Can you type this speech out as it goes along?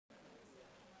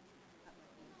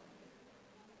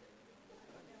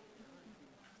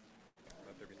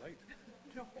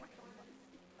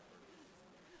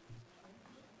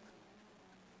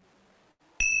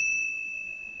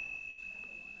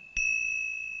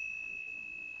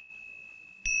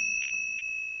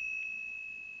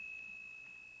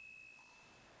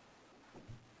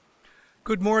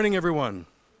Good morning, everyone.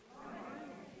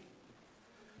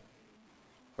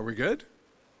 Are we good?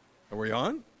 Are we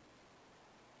on?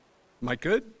 Mike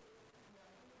good?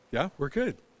 Yeah, we're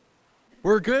good.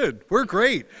 We're good. We're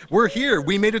great. We're here.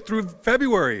 We made it through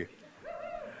February.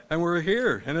 And we're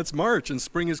here. And it's March, and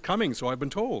spring is coming, so I've been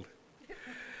told.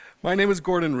 My name is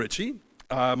Gordon Ritchie.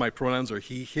 My pronouns are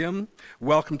he, him.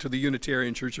 Welcome to the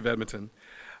Unitarian Church of Edmonton.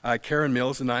 Karen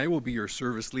Mills and I will be your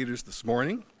service leaders this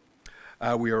morning.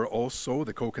 We are also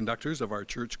the co-conductors of our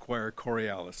church choir,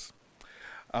 Chorealis.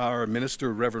 Our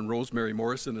minister, Reverend Rosemary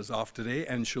Morrison, is off today,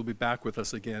 and she'll be back with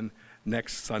us again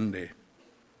next Sunday.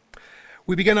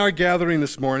 We begin our gathering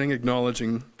this morning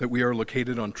acknowledging that we are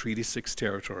located on Treaty 6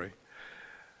 territory.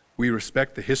 We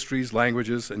respect the histories,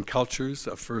 languages, and cultures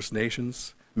of First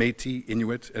Nations, Métis,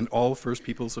 Inuit, and all First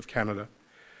Peoples of Canada,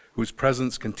 whose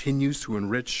presence continues to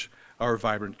enrich our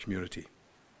vibrant community.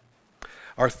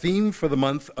 Our theme for the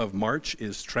month of March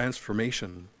is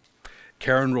transformation.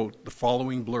 Karen wrote the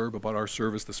following blurb about our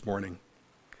service this morning.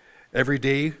 Every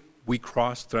day we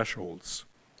cross thresholds,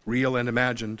 real and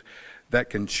imagined, that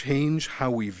can change how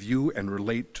we view and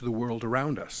relate to the world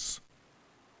around us.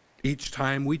 Each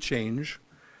time we change,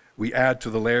 we add to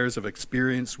the layers of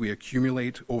experience we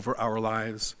accumulate over our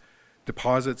lives,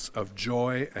 deposits of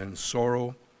joy and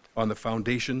sorrow on the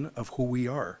foundation of who we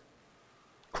are.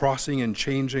 Crossing and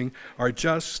changing are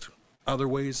just other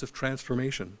ways of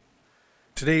transformation.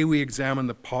 Today we examine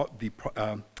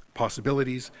the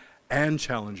possibilities and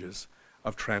challenges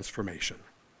of transformation.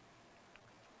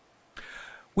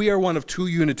 We are one of two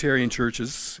Unitarian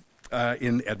churches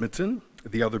in Edmonton,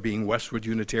 the other being Westwood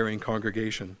Unitarian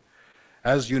Congregation.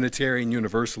 As Unitarian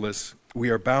Universalists, we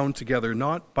are bound together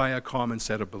not by a common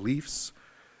set of beliefs,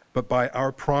 but by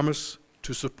our promise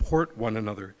to support one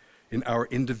another in our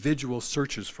individual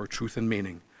searches for truth and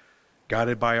meaning,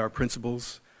 guided by our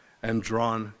principles and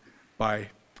drawing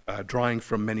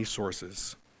from many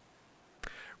sources.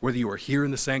 Whether you are here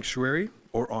in the sanctuary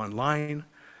or online,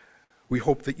 we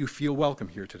hope that you feel welcome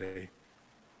here today.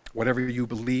 Whatever you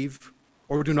believe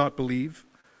or do not believe,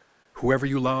 whoever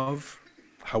you love,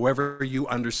 however you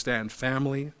understand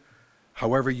family,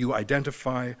 however you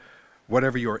identify,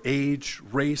 whatever your age,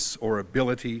 race, or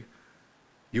ability,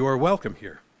 you are welcome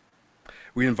here.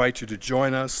 We invite you to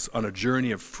join us on a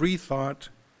journey of free thought,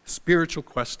 spiritual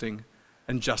questing,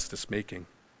 and justice making.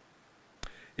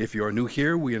 If you are new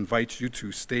here, we invite you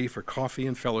to stay for coffee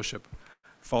and fellowship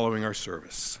following our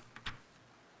service.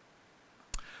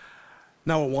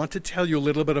 Now, I want to tell you a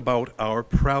little bit about our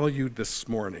Prelude this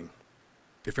morning.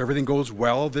 If everything goes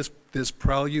well, this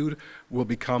Prelude will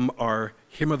become our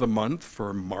hymn of the month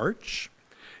for March.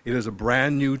 It is a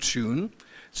brand new tune.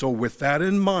 So with that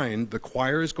in mind, the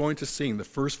choir is going to sing the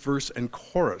first verse and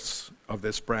chorus of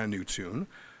this brand new tune.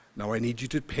 Now I need you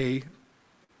to pay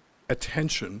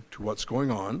attention to what's going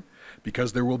on,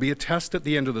 because there will be a test at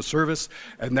the end of the service,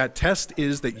 and that test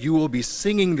is that you will be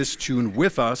singing this tune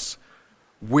with us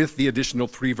with the additional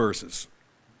 3 verses.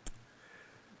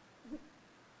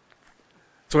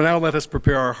 So now let us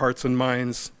prepare our hearts and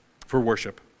minds for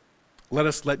worship. Let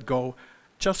us let go,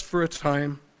 just for a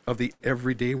time, of the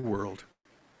everyday world.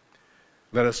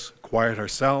 Let us quiet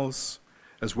ourselves,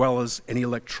 as well as any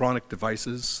electronic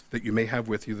devices that you may have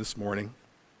with you this morning.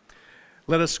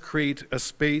 Let us create a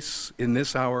space in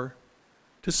this hour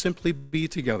to simply be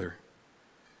together.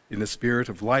 In the spirit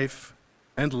of life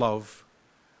and love,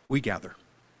 we gather.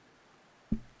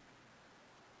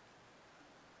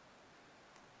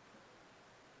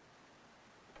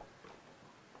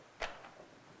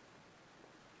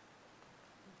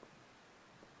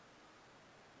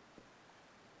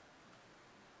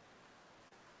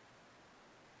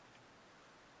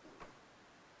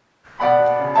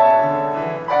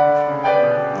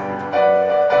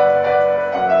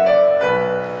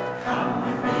 Come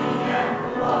with me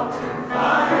and walk through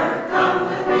fire. Come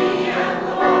with me and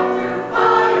walk through fire.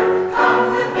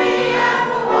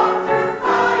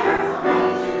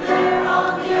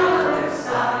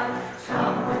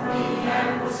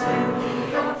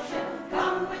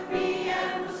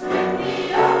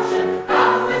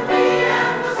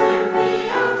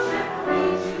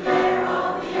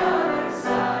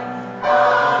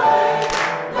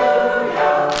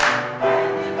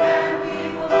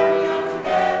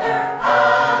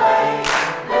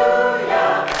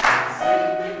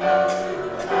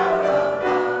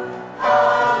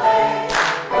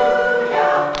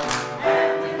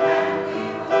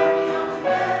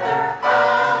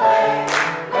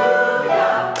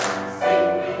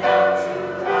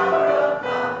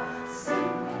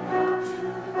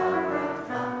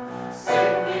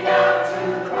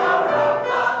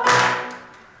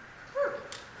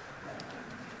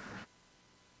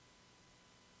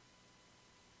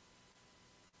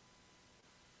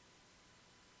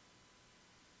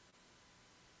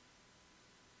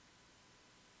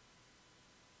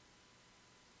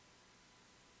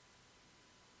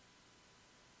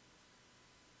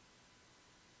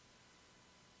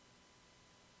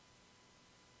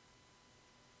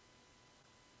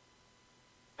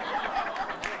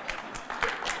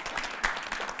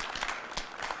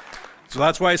 So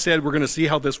that's why I said we're going to see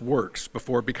how this works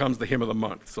before it becomes the hymn of the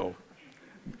month. So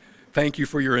thank you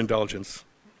for your indulgence.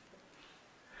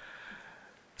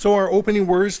 So our opening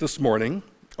words this morning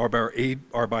are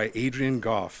by Adrian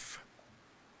Goff.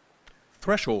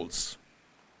 Thresholds.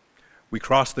 We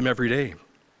cross them every day.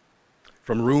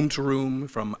 From room to room,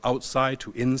 from outside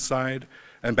to inside,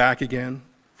 and back again,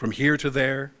 from here to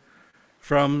there,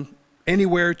 from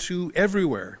anywhere to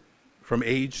everywhere, from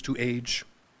age to age.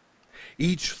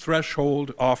 Each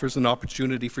threshold offers an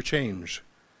opportunity for change,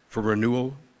 for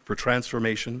renewal, for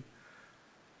transformation,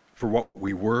 for what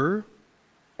we were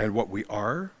and what we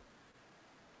are,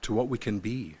 to what we can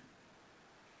be.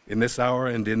 In this hour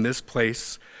and in this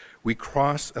place, we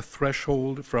cross a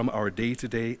threshold from our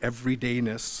day-to-day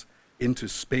everydayness into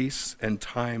space and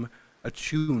time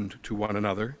attuned to one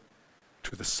another,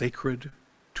 to the sacred,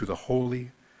 to the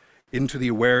holy, into the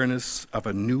awareness of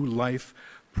a new life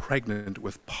pregnant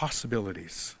with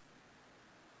possibilities.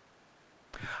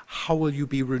 How will you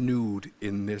be renewed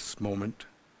in this moment?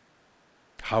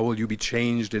 How will you be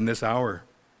changed in this hour?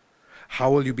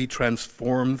 How will you be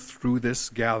transformed through this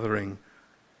gathering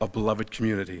of beloved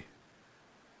community?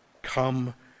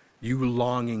 Come, you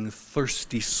longing,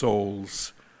 thirsty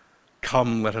souls,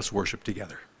 come, let us worship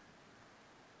together.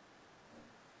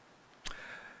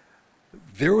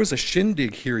 There was a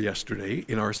shindig here yesterday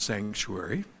in our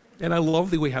sanctuary, and I love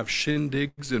that we have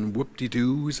shindigs and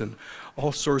whoop-de-doos and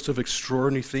all sorts of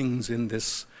extraordinary things in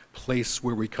this place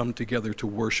where we come together to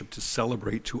worship, to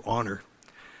celebrate, to honor.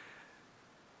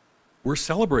 We're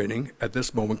celebrating at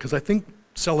this moment because I think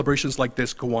celebrations like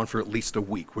this go on for at least a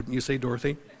week, wouldn't you say,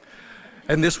 Dorothy?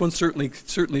 And this one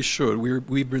certainly should.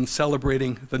 We've been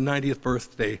celebrating the 90th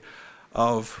birthday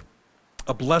of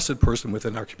a blessed person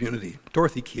within our community,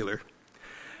 Dorothy Keeler.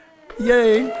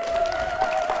 Yay!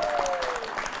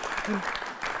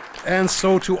 And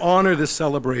so to honor this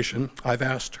celebration, I've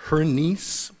asked her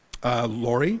niece,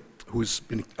 Lori, who's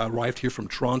arrived here from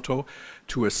Toronto,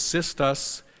 to assist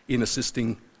us in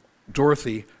assisting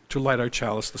Dorothy to light our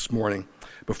chalice this morning.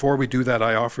 Before we do that,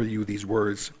 I offer you these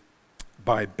words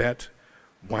by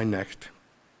Wienecke.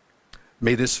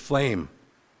 May this flame,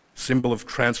 symbol of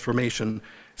transformation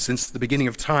since the beginning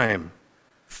of time,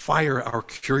 fire our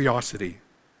curiosity,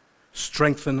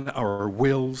 strengthen our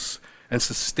wills, and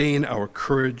sustain our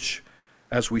courage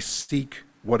as we seek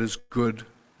what is good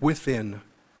within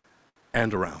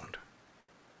and around.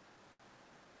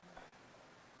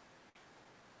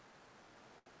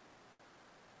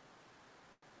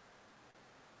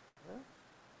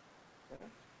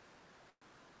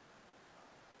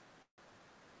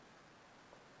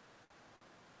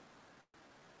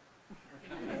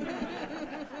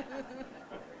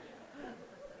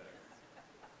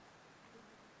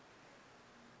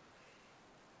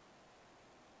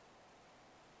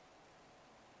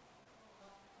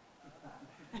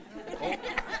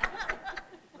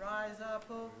 Rise up,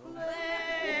 O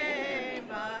flame,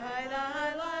 by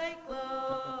thy light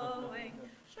glowing,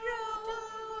 show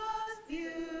us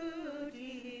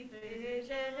beauty,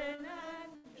 vision,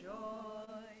 and joy.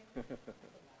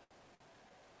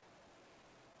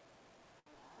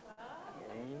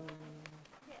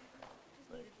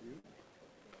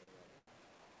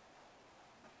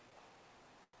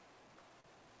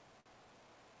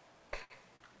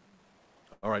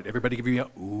 All right, everybody give me a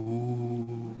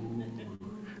ooh,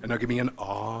 and now give me an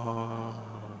ah.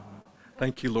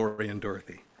 Thank you, Lori and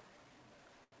Dorothy.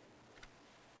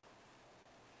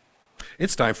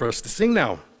 It's time for us to sing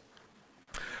now.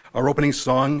 Our opening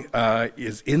song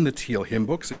is in the Teal hymn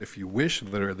books, if you wish,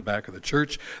 that are at the back of the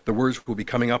church. The words will be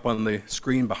coming up on the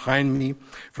screen behind me.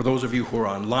 For those of you who are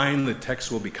online, the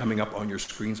text will be coming up on your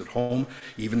screens at home.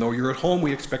 Even though you're at home,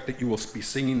 we expect that you will be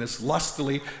singing this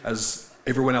lustily as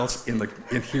everyone else in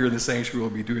here in the sanctuary will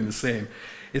be doing the same.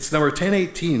 It's number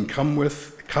 1018,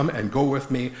 Come and Go With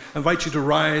Me. I invite you to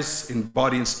rise in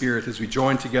body and spirit as we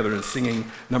join together in singing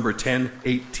number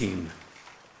 1018.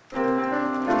 Come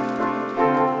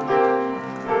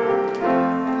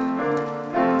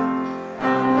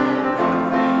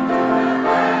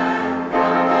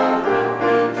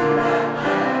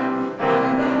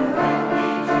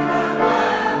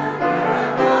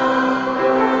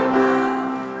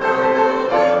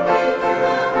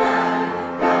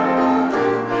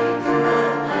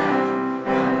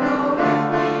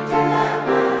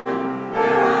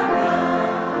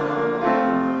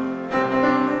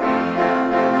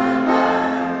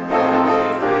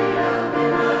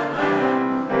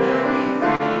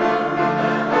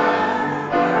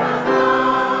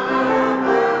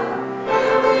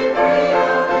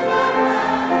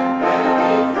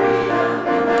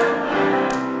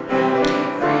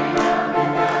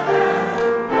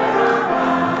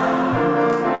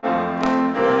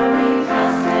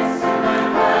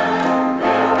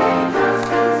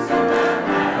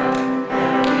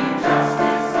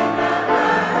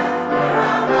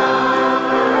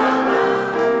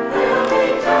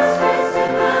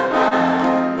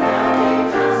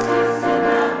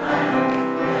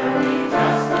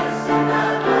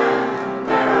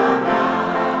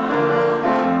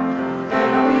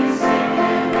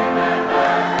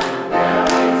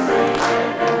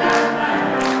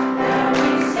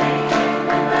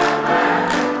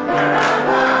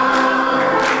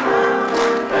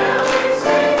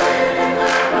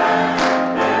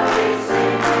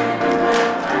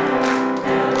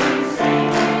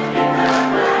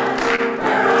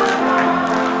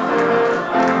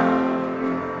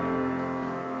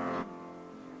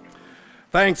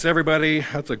Thanks, everybody.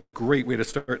 That's a great way to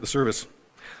start the service.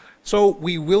 So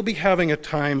we will be having a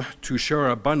time to share our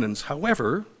abundance.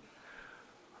 However,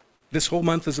 this whole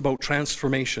month is about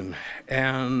transformation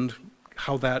and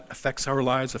how that affects our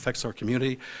lives, affects our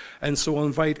community. And so I'll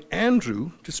invite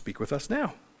Andrew to speak with us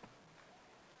now.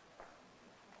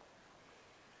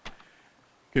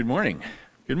 Good morning.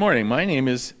 Good morning. My name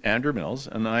is Andrew Mills,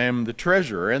 and I am the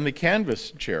treasurer and the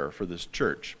canvas chair for this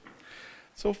church.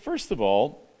 So first of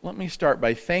all, let me start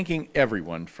by thanking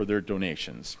everyone for their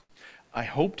donations. I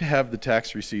hope to have the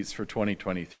tax receipts for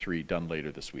 2023 done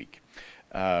later this week.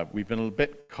 We've been a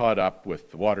bit caught up with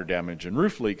the water damage and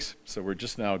roof leaks, so we're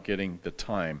just now getting the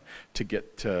time to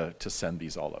get to send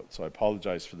these all out. So I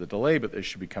apologize for the delay, but they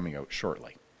should be coming out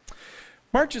shortly.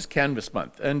 March is Canvas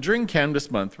Month, and during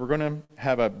Canvas Month, we're going to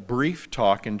have a brief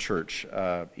talk in church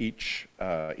each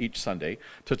Sunday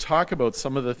to talk about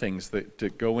some of the things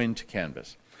that go into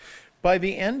Canvas. By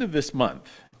the end of this month,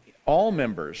 all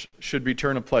members should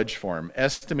return a pledge form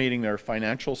estimating their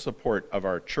financial support of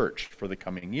our church for the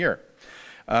coming year.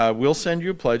 We'll send you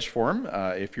a pledge form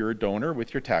if you're a donor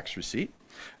with your tax receipt.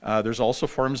 There's also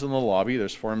forms in the lobby,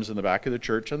 there's forms in the back of the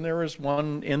church, and there is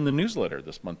one in the newsletter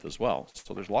this month as well.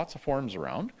 So there's lots of forms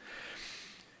around.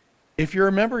 If you're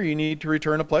a member, you need to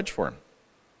return a pledge form.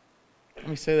 Let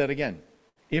me say that again.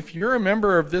 If you're a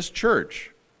member of this church,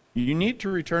 you need to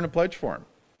return a pledge form.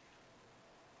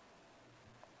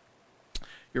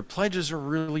 Your pledges are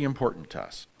really important to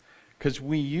us because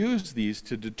we use these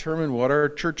to determine what our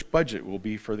church budget will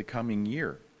be for the coming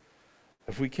year.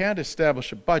 If we can't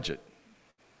establish a budget,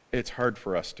 it's hard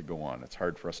for us to go on. It's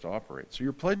hard for us to operate. So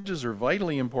your pledges are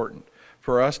vitally important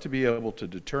for us to be able to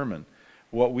determine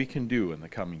what we can do in the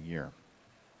coming year.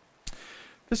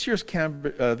 This year's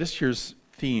canvas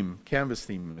theme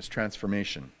is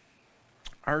transformation.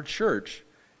 Our church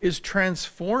is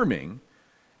transforming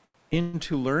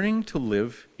into learning to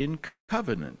live in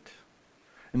covenant.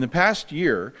 In the past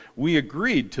year, we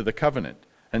agreed to the covenant,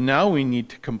 and now we need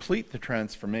to complete the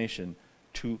transformation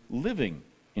to living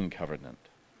in covenant.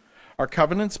 Our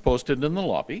covenant's posted in the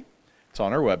lobby. It's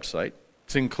on our website.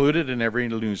 It's included in every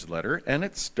newsletter, and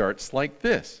it starts like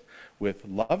this. With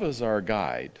love as our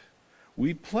guide,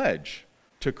 we pledge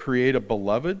to create a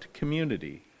beloved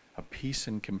community of peace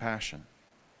and compassion.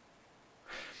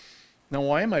 Now,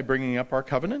 why am I bringing up our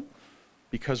covenant?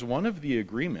 Because one of the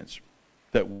agreements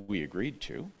that we agreed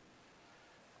to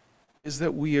is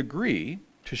that we agree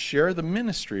to share the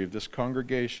ministry of this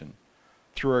congregation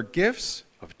through our gifts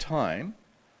of time,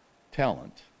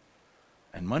 talent,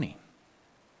 and money.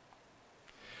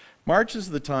 March is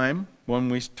the time when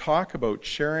we talk about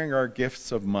sharing our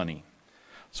gifts of money.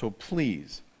 So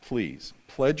please, please,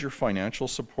 pledge your financial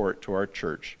support to our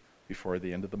church before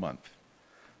the end of the month.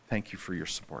 Thank you for your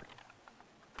support.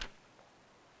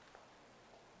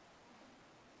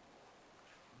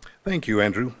 Thank you,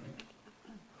 Andrew.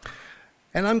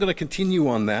 And I'm going to continue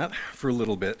on that for a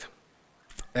little bit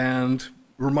and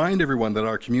remind everyone that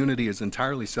our community is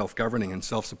entirely self-governing and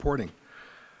self-supporting.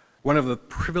 One of the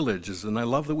privileges, and I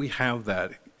love that we have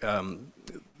that,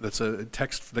 that's a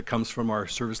text that comes from our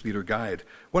service leader guide.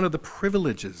 One of the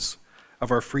privileges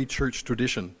of our free church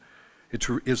tradition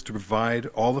is to provide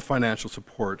all the financial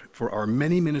support for our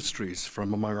many ministries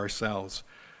from among ourselves.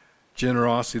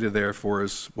 Generosity, therefore,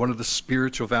 is one of the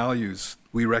spiritual values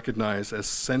we recognize as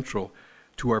central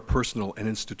to our personal and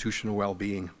institutional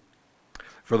well-being.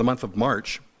 For the month of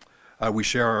March, we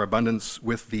share our abundance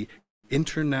with the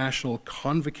International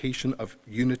Convocation of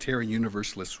Unitarian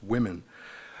Universalist Women.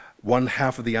 One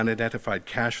half of the unidentified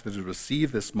cash that is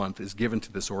received this month is given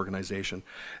to this organization.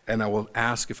 And I will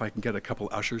ask if I can get a couple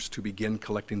ushers to begin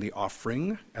collecting the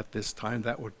offering at this time.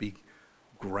 That would be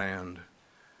grand.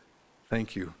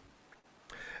 Thank you.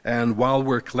 And while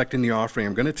we're collecting the offering,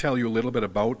 I'm going to tell you a little bit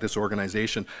about this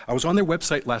organization. I was on their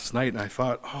website last night and I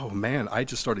thought, oh man, I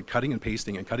just started cutting and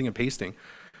pasting and cutting and pasting.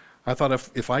 I thought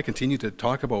if I continue to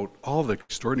talk about all the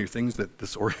extraordinary things that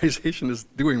this organization is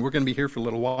doing, we're going to be here for a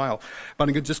little while. But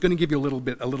I'm just going to give you a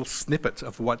little snippet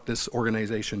of what this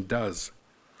organization does.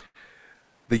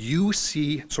 The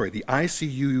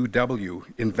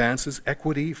ICUUW advances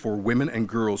equity for women and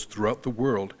girls throughout the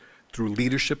world through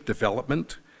leadership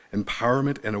development,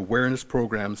 empowerment and awareness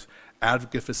programs,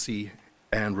 advocacy,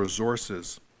 and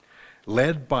resources.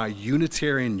 Led by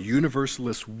Unitarian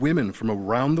Universalist women from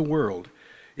around the world,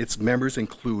 its members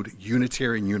include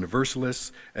Unitarian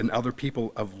Universalists and other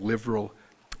people of liberal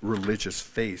religious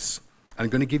faiths. I'm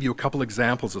going to give you a couple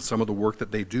examples of some of the work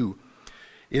that they do.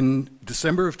 In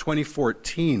December of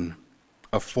 2014,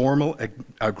 a formal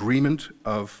agreement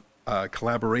of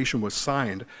collaboration was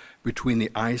signed between the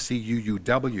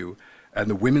ICUUW, and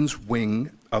the women's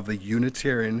wing of the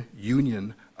Unitarian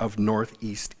Union of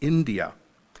Northeast India.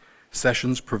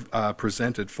 Sessions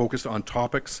presented focused on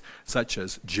topics such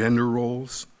as gender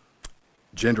roles,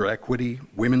 gender equity,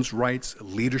 women's rights,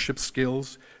 leadership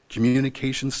skills,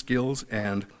 communication skills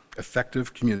and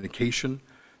effective communication,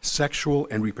 sexual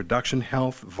and reproduction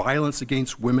health, violence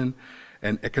against women,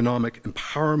 and economic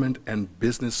empowerment and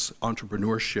business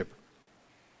entrepreneurship.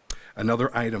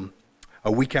 Another item,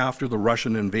 a week after the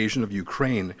Russian invasion of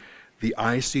Ukraine, the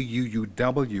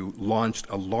ICUUW launched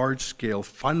a large-scale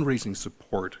fundraising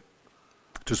support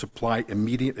to supply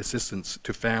immediate assistance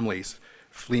to families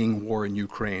fleeing war in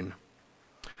Ukraine.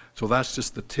 So that's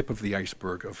just the tip of the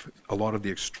iceberg of a lot of the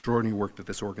extraordinary work that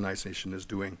this organization is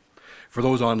doing. For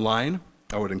those online,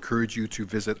 I would encourage you to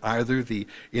visit either the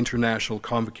International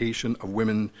Convocation of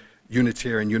Women,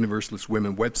 Unitarian Universalist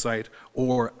Women website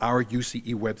or our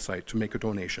UCE website to make a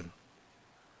donation.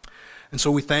 And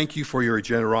so we thank you for your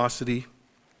generosity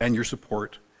and your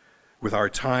support. With our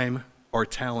time, our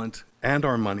talent, and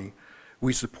our money,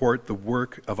 we support the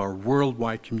work of our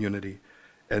worldwide community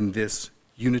and this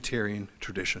Unitarian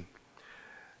tradition.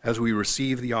 As we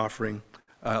receive the offering,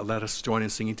 let us join in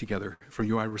singing together, "From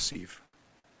You I Receive."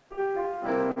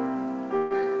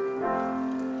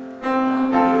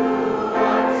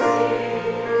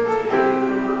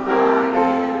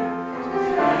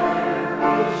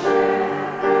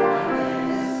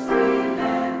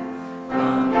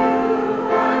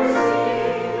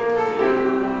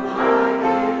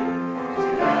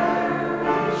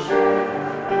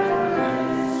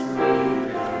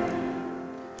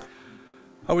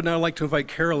 I would now like to invite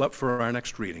Carol up for our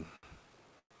next reading.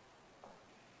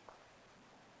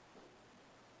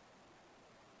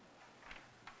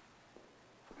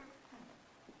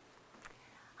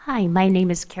 Hi, my name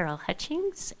is Carol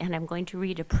Hutchings, and I'm going to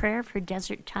read a prayer for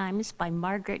Desert Times by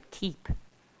Margaret Keep.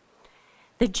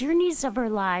 The journeys of our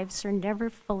lives are never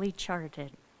fully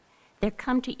charted. There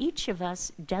come to each of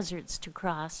us deserts to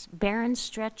cross, barren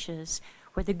stretches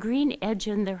where the green edge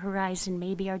on the horizon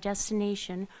may be our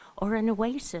destination, or an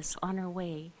oasis on our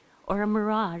way, or a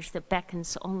mirage that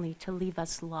beckons only to leave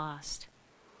us lost.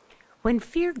 When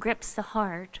fear grips the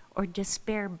heart, or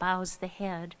despair bows the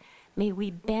head, may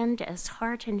we bend as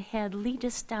heart and head lead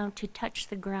us down to touch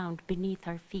the ground beneath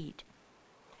our feet.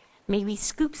 May we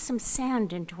scoop some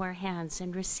sand into our hands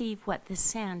and receive what the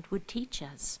sand would teach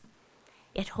us.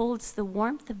 It holds the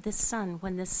warmth of the sun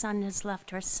when the sun has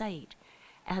left our sight,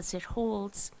 as it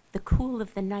holds the cool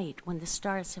of the night when the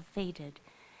stars have faded.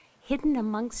 Hidden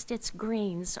amongst its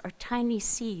grains are tiny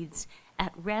seeds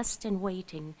at rest and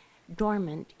waiting,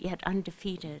 dormant yet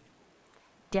undefeated.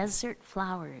 Desert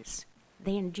flowers,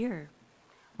 they endure,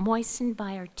 moistened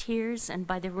by our tears and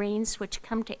by the rains which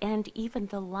come to end even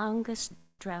the longest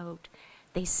drought.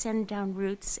 They send down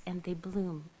roots and they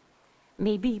bloom.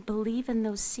 May we believe in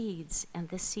those seeds and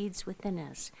the seeds within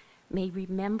us. May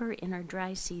remember in our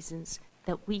dry seasons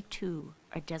that we too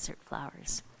are desert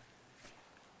flowers.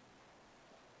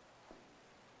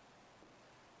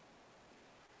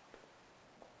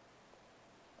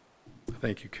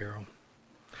 Thank you, Carol.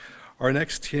 Our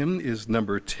next hymn is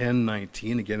number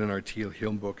 1019, again in our Teal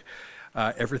hymn book,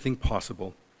 Everything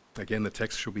Possible. Again, the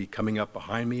text shall be coming up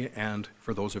behind me, and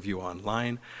for those of you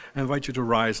online, I invite you to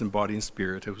rise in body and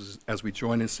spirit as we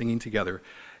join in singing together,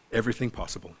 Everything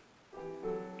Possible.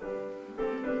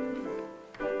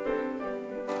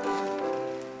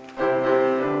 Thank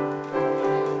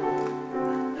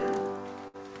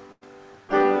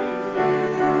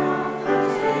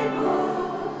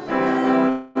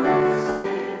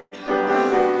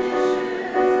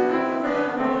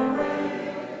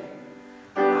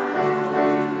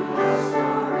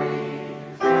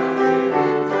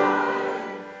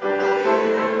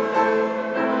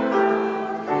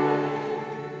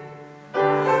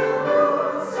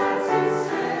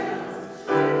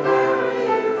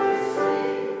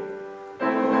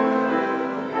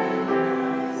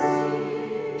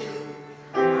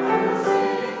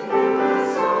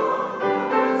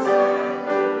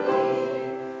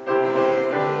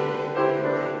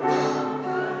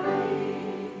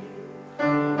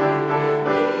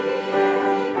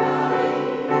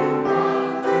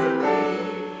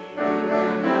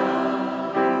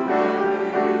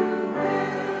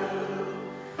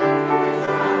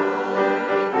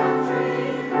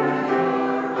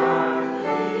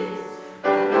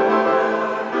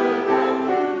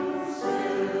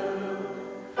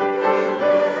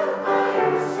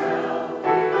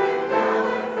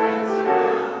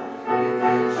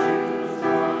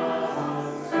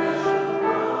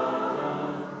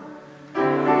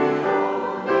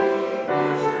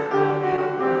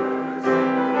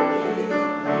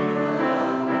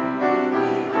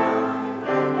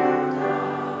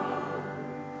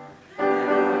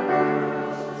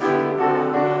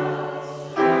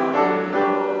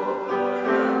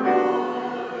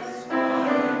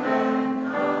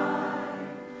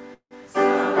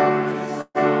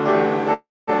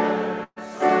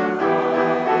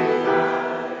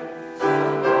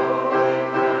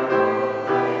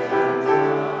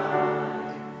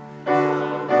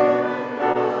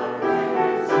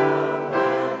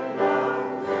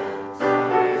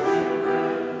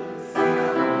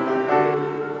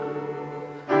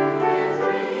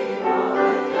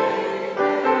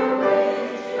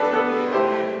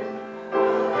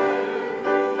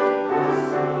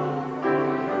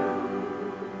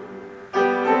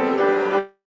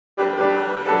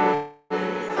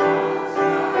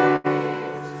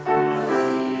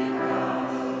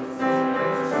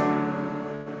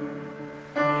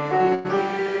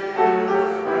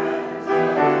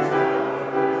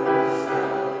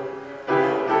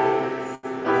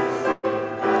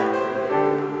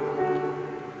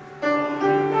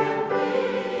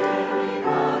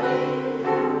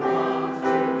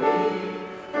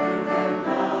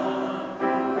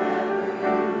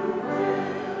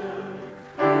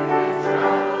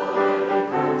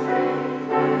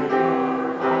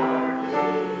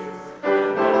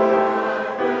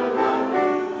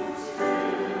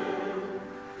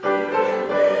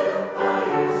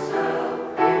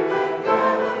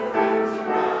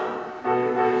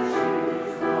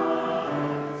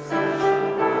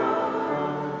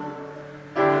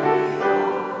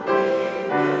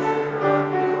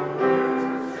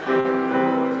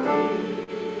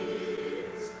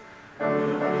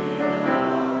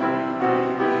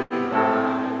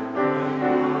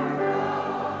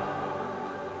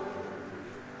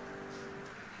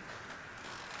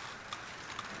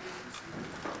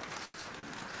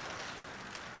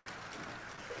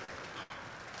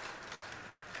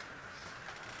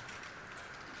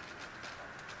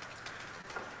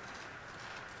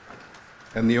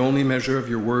And the only measure of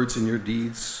your words and your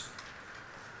deeds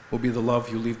will be the love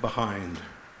you leave behind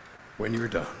when you're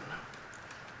done.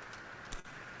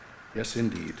 Yes,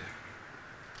 indeed.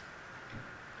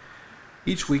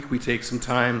 Each week we take some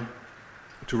time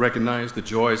to recognize the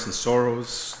joys and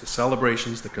sorrows, the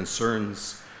celebrations, the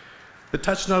concerns that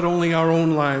touch not only our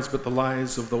own lives, but the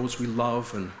lives of those we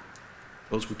love and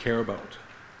those we care about.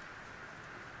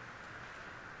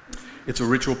 It's a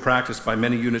ritual practice by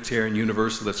many Unitarian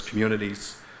Universalist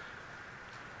communities.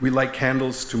 We light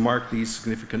candles to mark these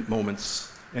significant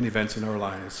moments and events in our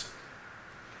lives.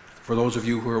 For those of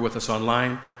you who are with us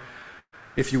online,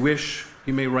 if you wish,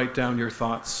 you may write down your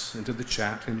thoughts into the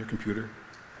chat in your computer.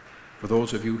 For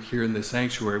those of you here in the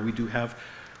sanctuary, we do have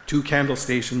 2 candle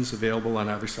stations available on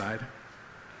either side.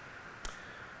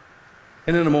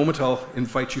 And in a moment, I'll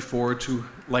invite you forward to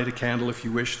light a candle if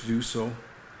you wish to do so.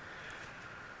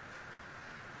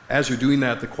 As you're doing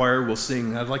that, the choir will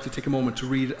sing. I'd like to take a moment to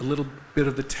read a little bit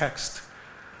of the text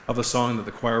of the song that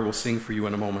the choir will sing for you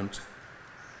in a moment.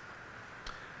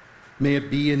 May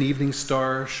it be an evening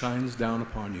star shines down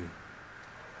upon you.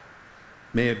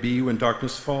 May it be when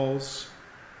darkness falls,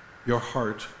 your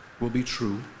heart will be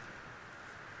true.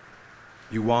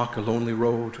 You walk a lonely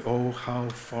road, oh, how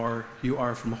far you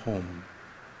are from home.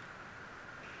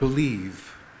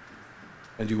 Believe,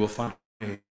 and you will find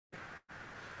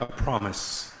a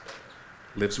promise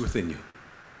lives within you.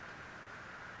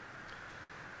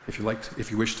 If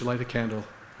you wish to light a candle,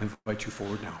 I invite you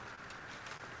forward now.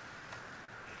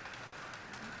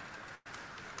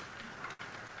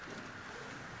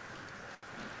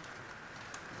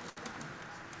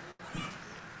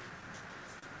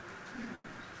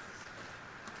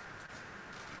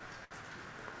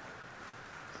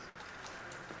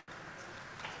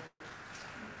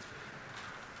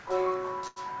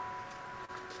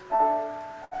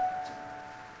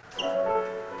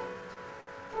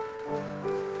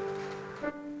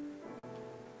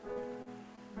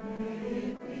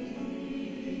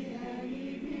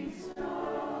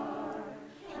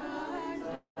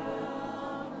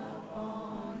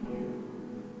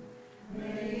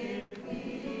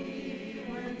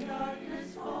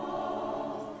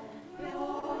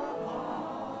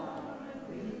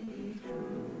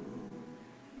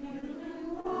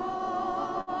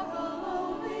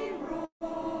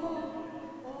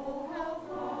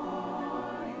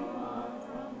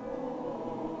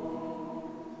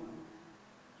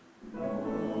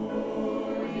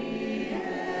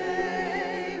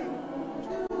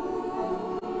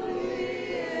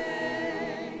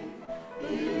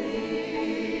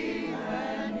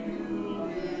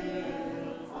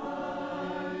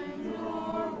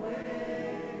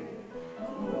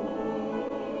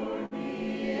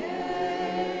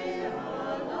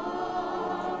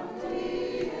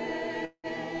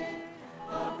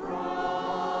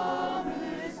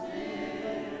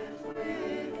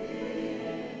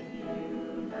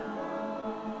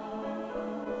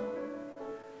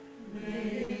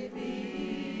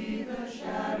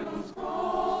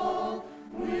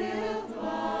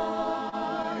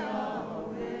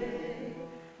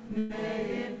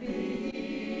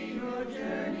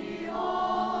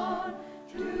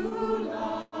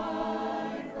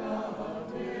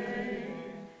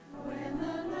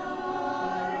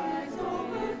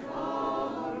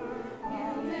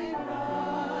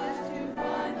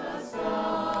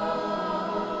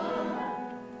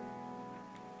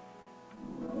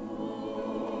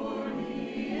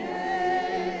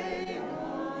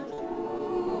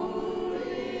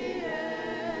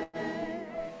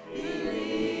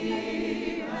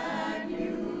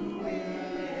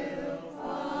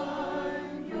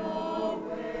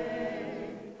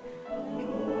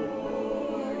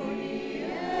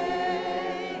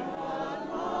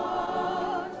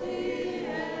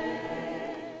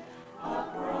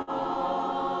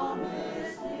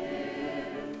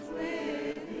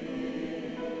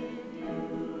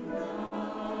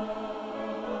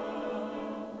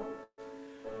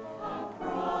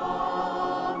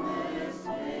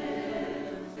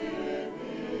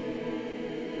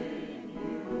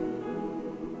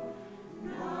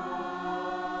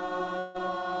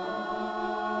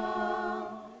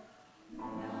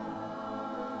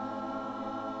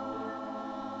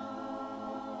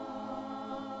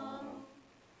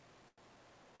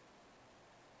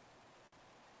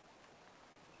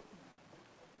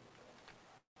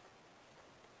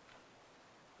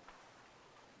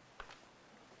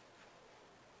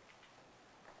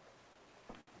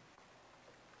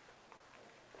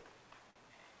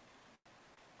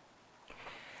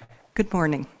 Good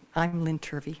morning. I'm Lynn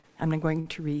Turvey, and I'm going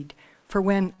to read For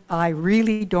When I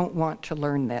Really Don't Want to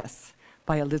Learn This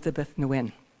by Elizabeth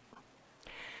Nguyen.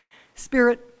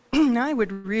 Spirit, I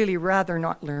would really rather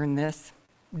not learn this.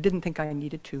 Didn't think I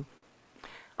needed to.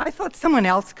 I thought someone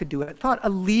else could do it, thought a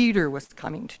leader was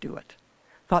coming to do it,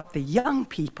 thought the young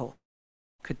people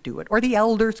could do it, or the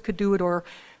elders could do it, or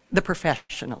the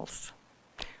professionals.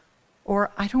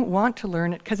 Or I don't want to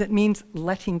learn it because it means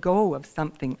letting go of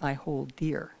something I hold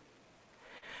dear.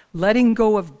 Letting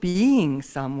go of being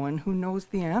someone who knows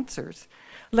the answers.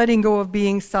 Letting go of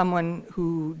being someone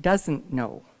who doesn't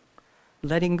know.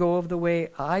 Letting go of the way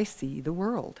I see the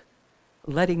world.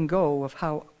 Letting go of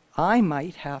how I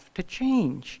might have to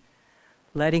change.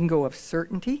 Letting go of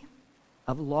certainty,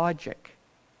 of logic,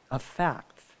 of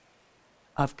facts,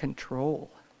 of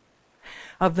control.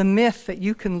 Of the myth that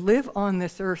you can live on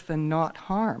this earth and not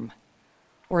harm.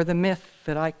 Or the myth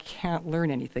that I can't learn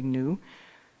anything new.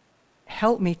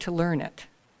 Help me to learn it,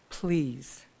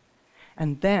 please.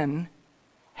 And then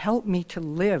help me to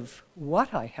live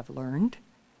what I have learned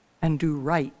and do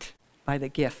right by the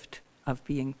gift of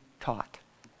being taught.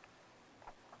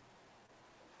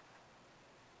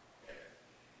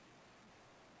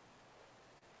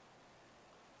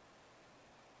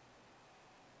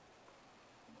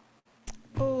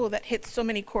 Oh, that hits so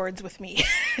many chords with me.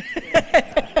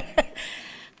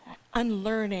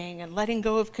 Unlearning and letting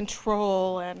go of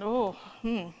control and Our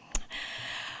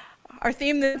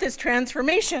theme is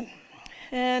transformation.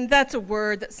 And that's a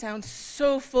word that sounds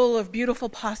so full of beautiful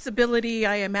possibility.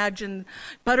 I imagine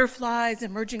butterflies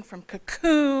emerging from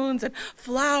cocoons and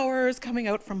flowers coming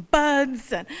out from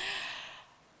buds. And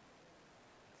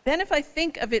then if I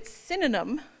think of its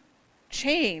synonym,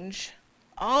 change,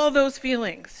 all those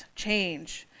feelings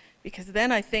change. Because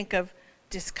then I think of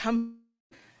discomfort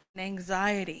and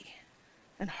anxiety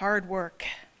and hard work.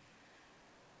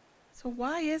 So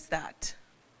why is that?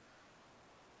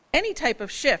 Any type of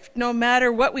shift, no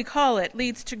matter what we call it,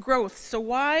 leads to growth. So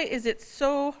why is it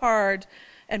so hard,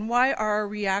 and why are our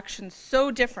reactions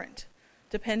so different,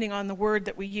 depending on the word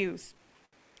that we use?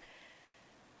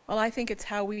 Well, I think it's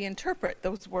how we interpret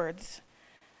those words.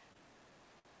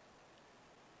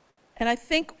 And I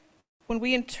think when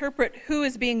we interpret who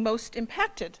is being most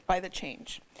impacted by the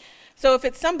change. So if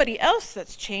it's somebody else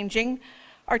that's changing,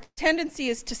 our tendency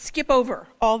is to skip over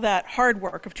all that hard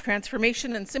work of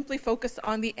transformation and simply focus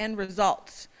on the end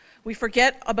results. We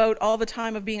forget about all the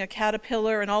time of being a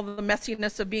caterpillar and all the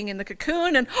messiness of being in the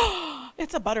cocoon, and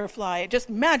it's a butterfly. It just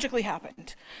magically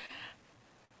happened.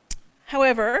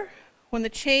 However, when the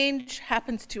change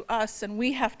happens to us and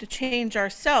we have to change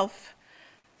ourselves,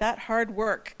 that hard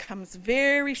work comes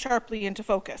very sharply into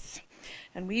focus,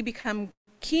 and we become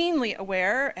keenly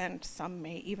aware, and some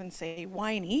may even say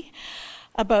whiny,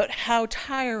 about how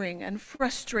tiring and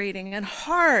frustrating and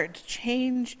hard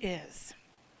change is.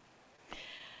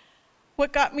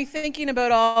 What got me thinking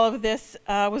about all of this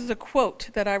was a quote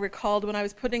that I recalled when I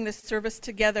was putting this service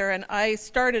together, and I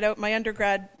started out, my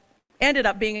undergrad ended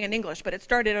up being in English, but it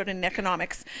started out in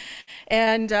economics.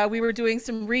 And we were doing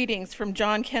some readings from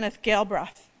John Kenneth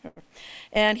Galbraith.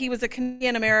 And he was a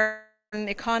Canadian-American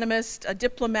economist, a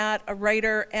diplomat, a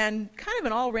writer, and kind of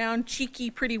an all-round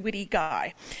cheeky, pretty witty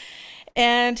guy.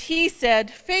 And he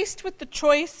said, faced with the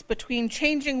choice between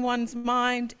changing one's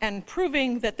mind and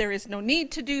proving that there is no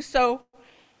need to do so,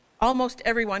 almost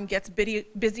everyone gets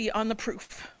busy on the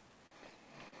proof.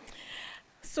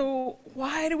 So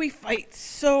why do we fight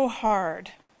so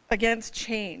hard against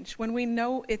change when we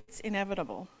know it's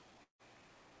inevitable?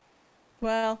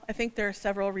 Well, I think there are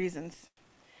several reasons.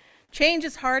 Change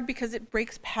is hard because it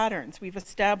breaks patterns we've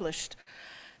established.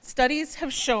 Studies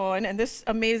have shown, and this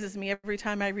amazes me every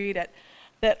time I read it,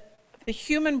 that the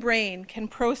human brain can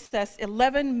process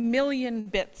 11 million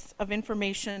bits of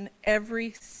information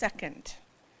every second.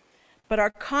 But our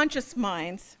conscious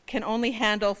minds can only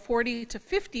handle 40 to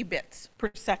 50 bits per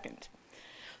second.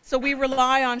 So we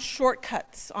rely on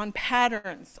shortcuts, on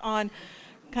patterns, on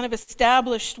kind of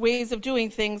established ways of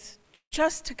doing things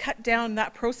just to cut down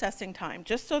that processing time,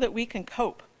 just so that we can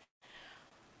cope.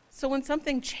 So when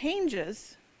something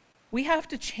changes, we have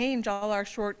to change all our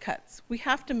shortcuts. We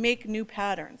have to make new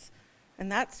patterns,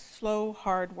 and that's slow,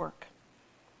 hard work.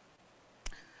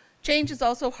 Change is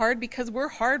also hard because we're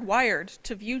hardwired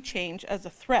to view change as a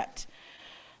threat.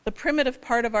 The primitive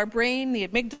part of our brain, the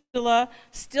amygdala,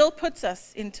 still puts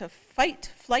us into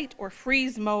fight, flight, or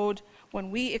freeze mode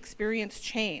when we experience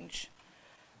change.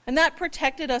 And that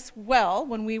protected us well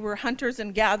when we were hunters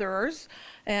and gatherers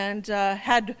and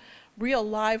had real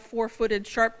live four-footed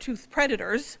sharp-toothed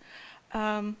predators.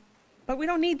 But we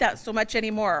don't need that so much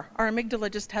anymore. Our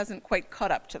amygdala just hasn't quite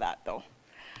caught up to that, though.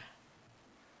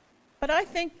 But I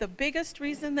think the biggest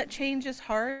reason that change is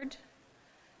hard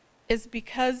is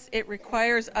because it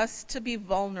requires us to be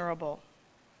vulnerable.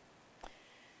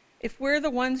 If we're the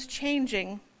ones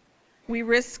changing, we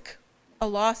risk a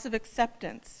loss of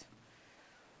acceptance.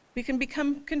 We can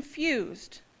become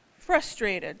confused,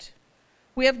 frustrated.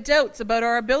 We have doubts about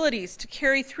our abilities to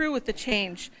carry through with the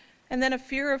change, and then a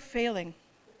fear of failing.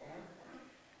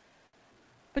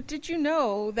 But did you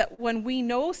know that when we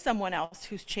know someone else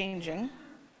who's changing,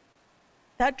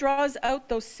 that draws out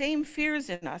those same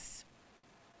fears in us?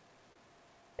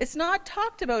 It's not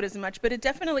talked about as much, but it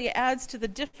definitely adds to the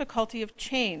difficulty of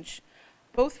change,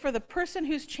 both for the person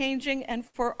who's changing and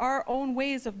for our own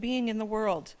ways of being in the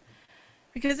world,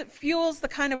 because it fuels the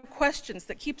kind of questions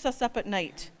that keeps us up at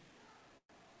night.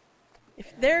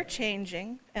 If they're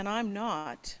changing and I'm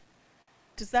not,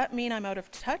 does that mean I'm out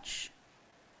of touch?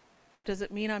 Does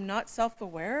it mean I'm not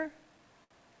self-aware?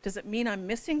 Does it mean I'm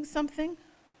missing something?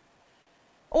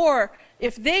 Or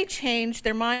if they change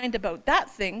their mind about that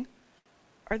thing,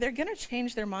 are they going to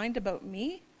change their mind about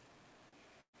me?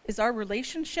 Is our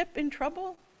relationship in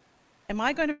trouble? Am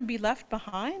I going to be left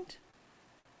behind?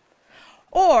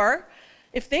 Or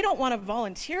if they don't want to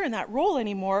volunteer in that role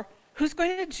anymore, who's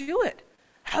going to do it?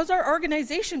 How's our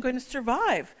organization going to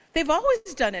survive? They've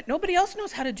always done it. Nobody else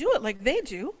knows how to do it like they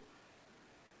do.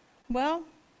 Well,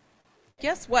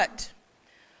 guess what?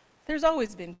 There's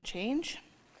always been change.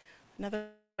 Another of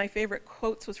my favorite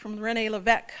quotes was from René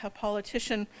Lévesque, a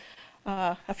politician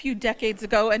a few decades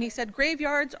ago, and he said,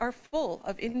 "Graveyards are full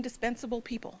of indispensable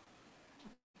people."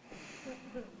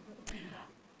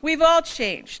 We've all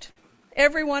changed.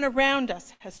 Everyone around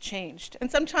us has changed. And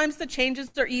sometimes the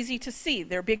changes are easy to see.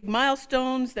 They're big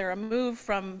milestones. They're a move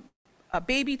from a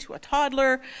baby to a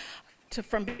toddler,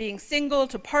 from being single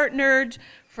to partnered,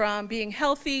 from being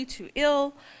healthy to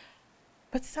ill.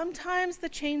 But sometimes the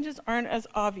changes aren't as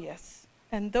obvious,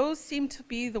 and those seem to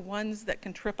be the ones that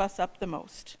can trip us up the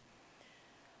most.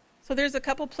 So there's a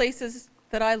couple places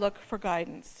that I look for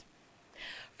guidance.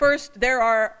 First, there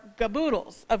are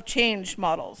gaboodles of change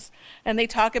models, and they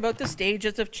talk about the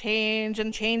stages of change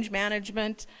and change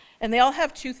management, and they all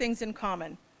have two things in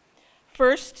common.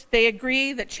 First, they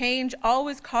agree that change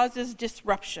always causes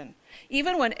disruption.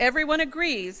 Even when everyone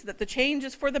agrees that the change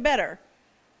is for the better,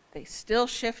 they still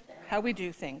shift how we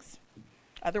do things.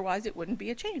 Otherwise, it wouldn't be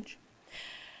a change.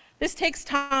 This takes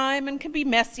time and can be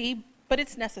messy, but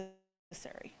it's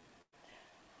necessary.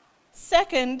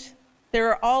 Second, there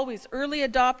are always early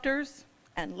adopters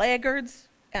and laggards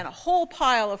and a whole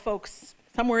pile of folks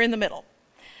somewhere in the middle.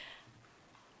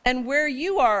 And where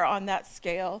you are on that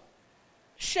scale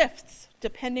shifts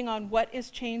depending on what is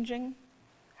changing,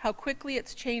 how quickly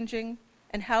it's changing,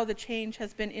 and how the change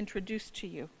has been introduced to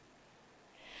you.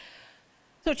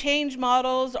 So change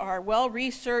models are well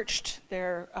researched,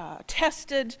 they're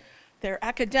tested, they're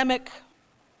academic.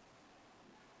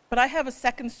 But I have a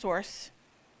second source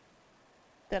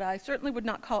that I certainly would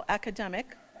not call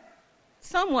academic,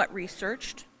 somewhat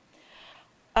researched,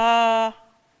 but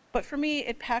for me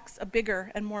it packs a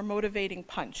bigger and more motivating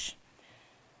punch,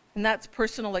 and that's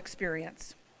personal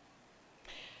experience.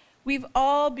 We've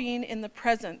all been in the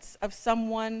presence of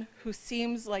someone who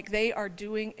seems like they are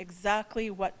doing exactly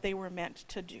what they were meant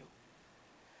to do,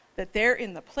 that they're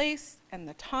in the place and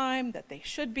the time that they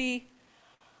should be,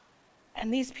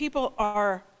 and these people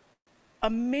are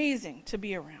amazing to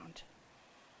be around.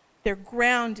 They're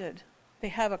grounded, they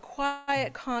have a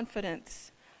quiet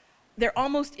confidence, they're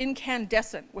almost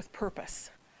incandescent with purpose.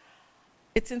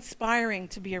 It's inspiring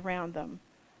to be around them.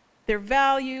 Their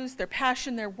values, their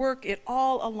passion, their work, it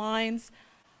all aligns,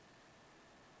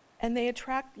 and they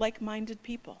attract like-minded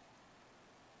people.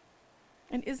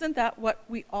 And isn't that what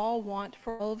we all want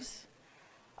for ourselves?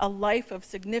 A life of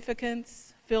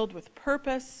significance, filled with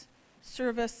purpose,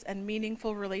 service, and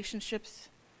meaningful relationships?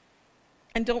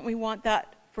 And don't we want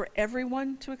that for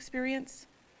everyone to experience?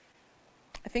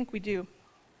 I think we do.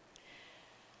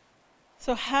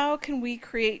 So how can we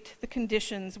create the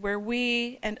conditions where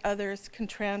we and others can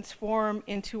transform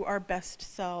into our best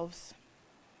selves?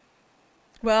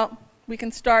 Well, we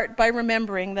can start by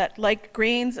remembering that like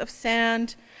grains of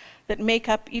sand that make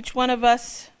up each one of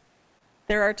us,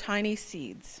 there are tiny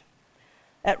seeds,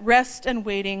 at rest and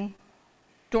waiting,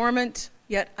 dormant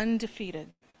yet undefeated,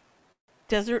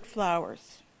 desert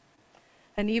flowers.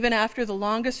 And even after the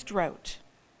longest drought,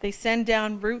 they send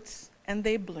down roots and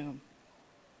they bloom.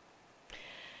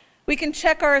 We can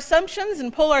check our assumptions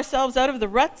and pull ourselves out of the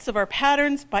ruts of our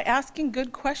patterns by asking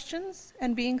good questions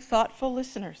and being thoughtful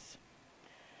listeners.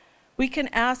 We can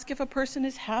ask if a person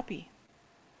is happy.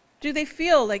 Do they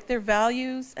feel like their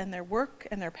values and their work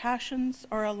and their passions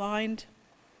are aligned?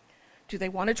 Do they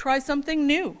want to try something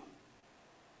new?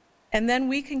 And then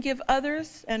we can give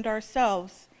others and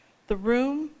ourselves the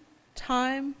room,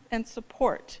 time, and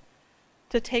support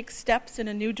to take steps in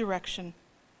a new direction.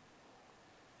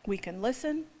 We can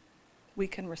listen, we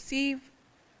can receive,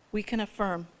 we can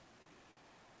affirm.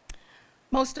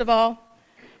 Most of all,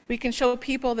 we can show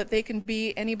people that they can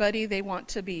be anybody they want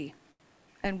to be,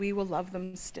 and we will love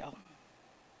them still.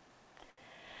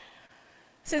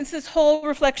 Since this whole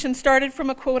reflection started from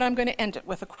a quote, I'm going to end it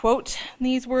with a quote.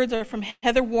 These words are from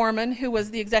Heather Warman, who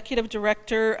was the executive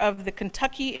director of the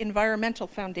Kentucky Environmental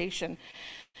Foundation.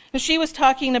 And she was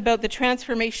talking about the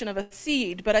transformation of a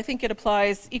seed, but I think it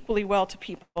applies equally well to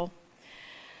people.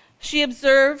 She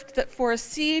observed that for a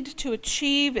seed to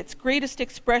achieve its greatest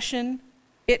expression,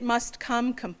 it must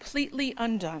come completely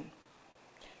undone.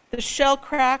 The shell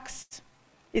cracks,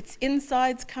 its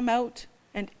insides come out,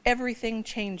 and everything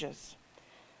changes.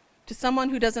 To someone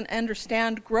who doesn't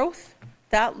understand growth,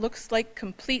 that looks like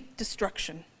complete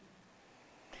destruction.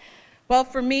 Well,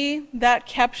 for me, that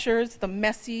captures the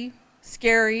messy,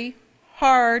 scary,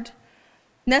 hard,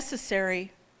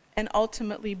 necessary, and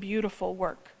ultimately beautiful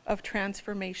work of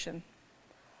transformation.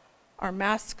 Our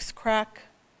masks crack,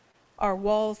 our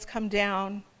walls come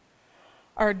down,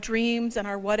 our dreams and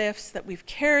our what-ifs that we've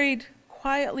carried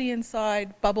quietly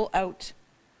inside bubble out,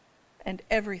 and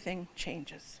everything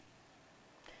changes.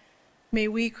 May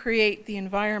we create the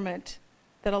environment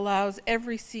that allows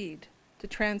every seed to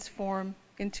transform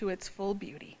into its full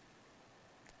beauty.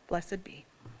 Blessed be.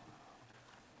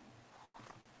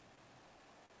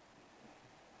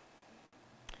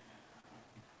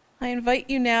 I invite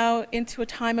you now into a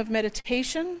time of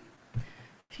meditation.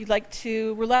 If you'd like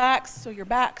to relax so your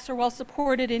backs are well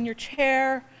supported in your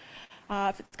chair,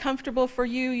 if it's comfortable for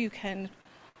you, you can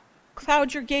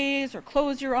cloud your gaze or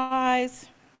close your eyes.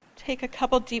 Take a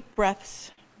couple deep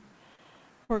breaths.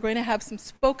 We're going to have some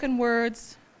spoken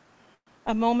words,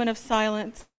 a moment of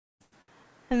silence,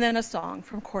 and then a song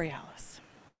from Chorealis.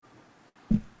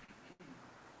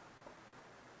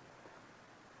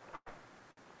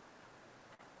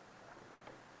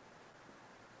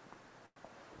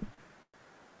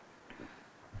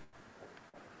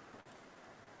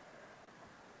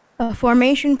 A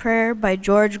Formation Prayer by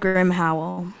George Grimm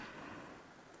Howell.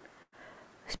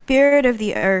 Spirit of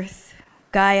the earth,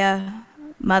 Gaia,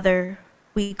 Mother,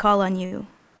 we call on you.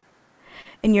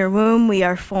 In your womb we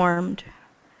are formed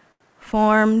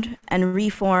and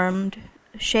reformed,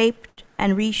 shaped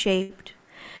and reshaped,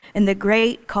 in the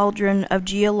great cauldron of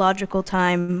geological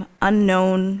time,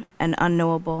 unknown and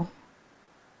unknowable.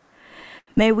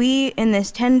 May we in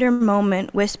this tender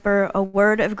moment whisper a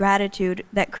word of gratitude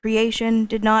that creation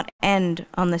did not end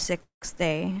on the sixth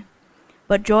day,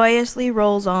 but joyously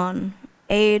rolls on,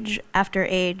 age after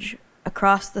age,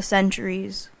 across the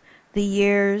centuries, the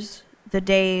years, the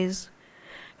days,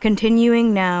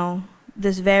 continuing now,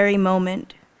 this very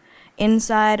moment,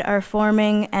 inside our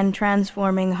forming and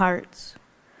transforming hearts.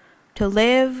 To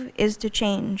live is to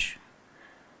change.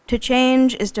 To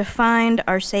change is to find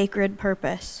our sacred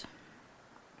purpose.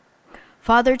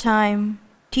 Father Time,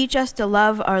 teach us to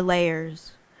love our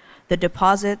layers, the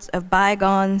deposits of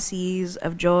bygone seas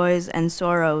of joys and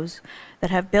sorrows that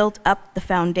have built up the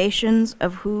foundations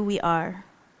of who we are.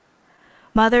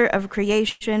 Mother of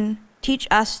creation, teach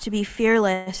us to be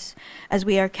fearless as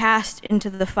we are cast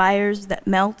into the fires that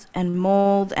melt and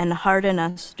mold and harden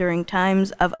us during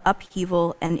times of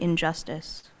upheaval and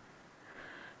injustice.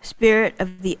 Spirit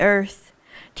of the earth,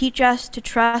 teach us to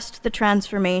trust the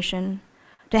transformation,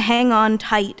 to hang on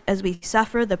tight as we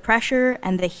suffer the pressure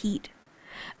and the heat,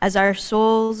 as our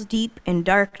souls deep in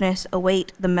darkness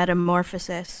await the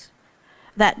metamorphosis.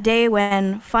 That day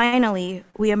when, finally,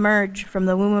 we emerge from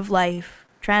the womb of life,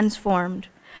 transformed,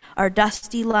 our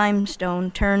dusty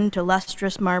limestone turned to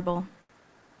lustrous marble.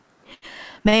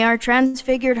 May our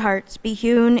transfigured hearts be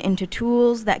hewn into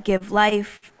tools that give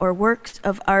life or works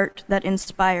of art that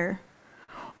inspire,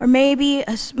 or maybe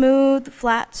a smooth,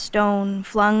 flat stone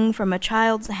flung from a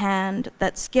child's hand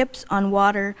that skips on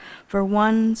water for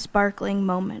one sparkling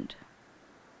moment.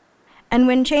 And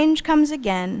when change comes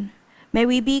again, may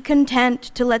we be content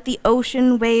to let the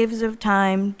ocean waves of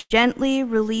time gently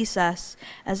release us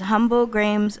as humble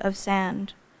grains of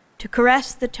sand, to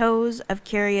caress the toes of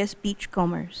curious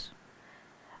beachcombers.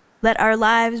 Let our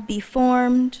lives be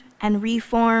formed and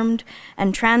reformed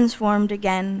and transformed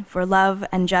again for love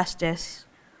and justice,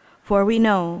 for we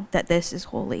know that this is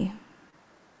holy.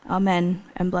 Amen,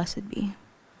 and blessed be.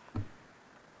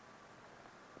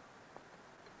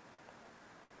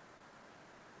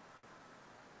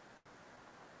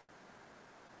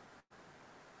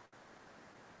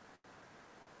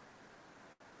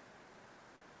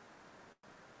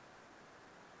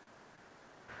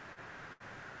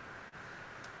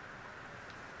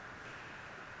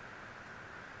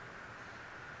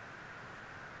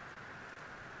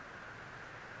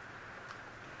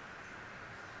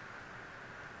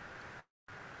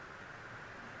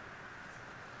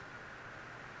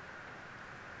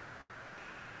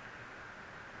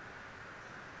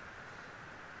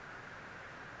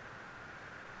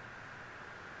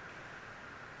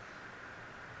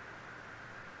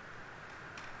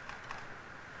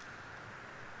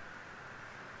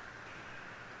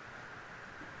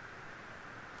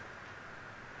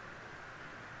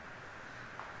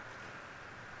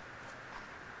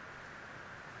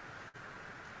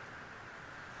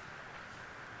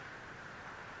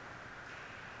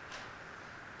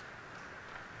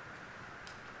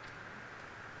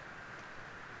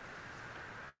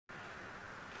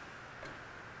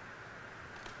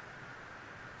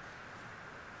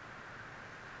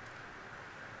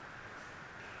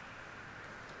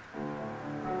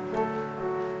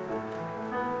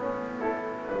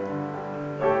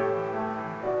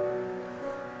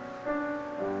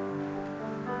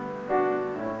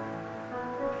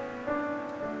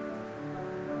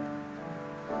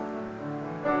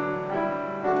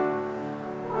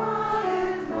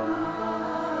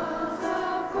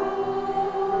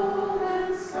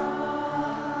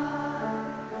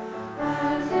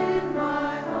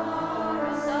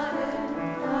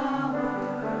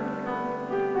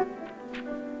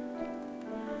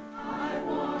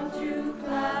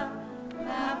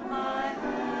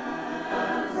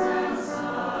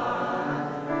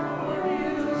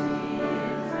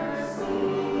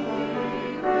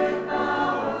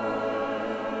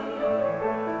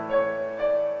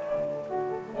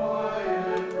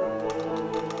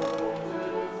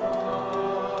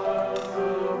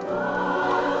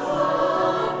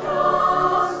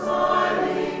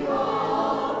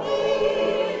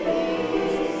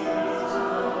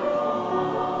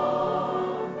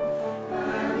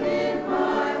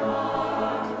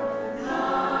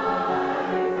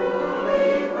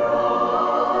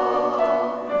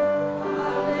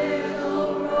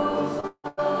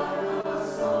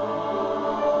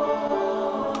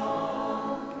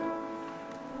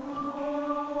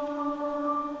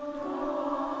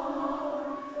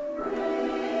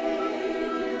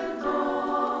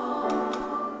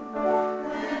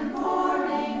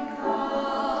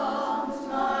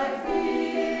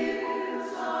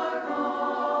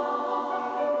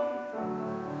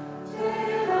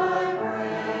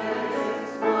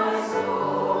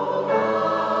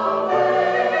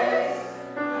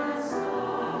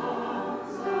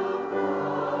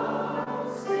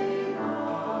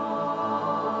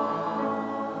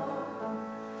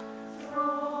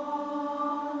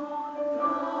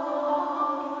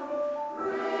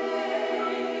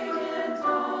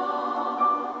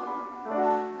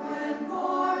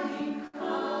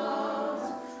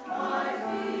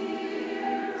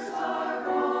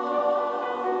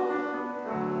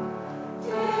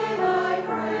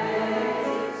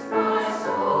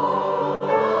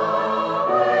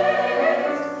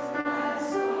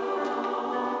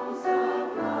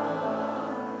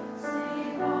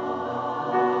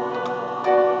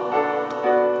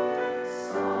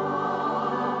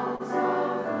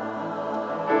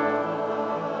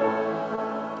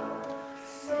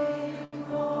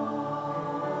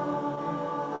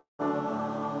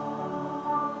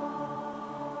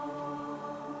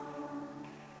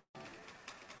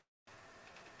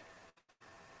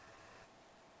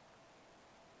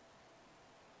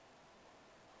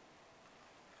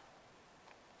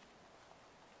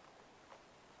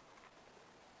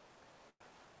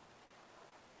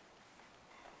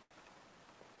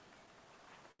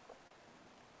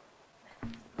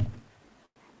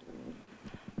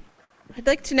 I'd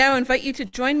like to now invite you to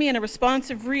join me in a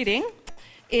responsive reading.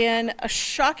 In a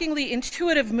shockingly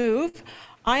intuitive move,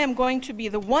 I am going to be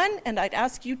the one, and I'd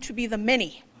ask you to be the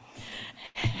many.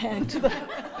 And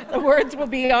the words will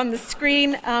be on the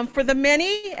screen. For the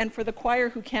many, and for the choir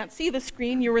who can't see the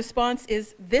screen, your response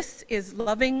is, "This is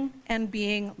loving and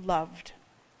being loved."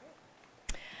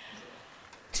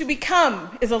 To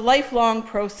become is a lifelong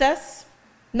process.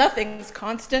 Nothing's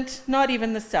constant, not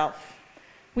even the self.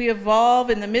 We evolve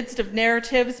in the midst of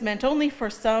narratives meant only for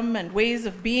some and ways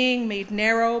of being made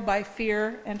narrow by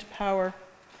fear and power.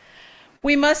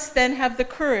 We must then have the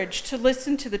courage to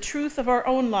listen to the truth of our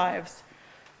own lives,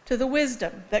 to the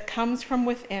wisdom that comes from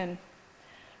within,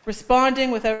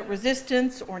 responding without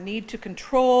resistance or need to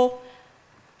control,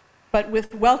 but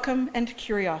with welcome and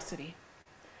curiosity.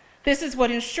 This is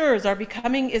what ensures our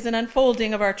becoming is an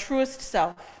unfolding of our truest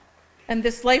self, and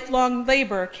this lifelong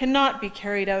labor cannot be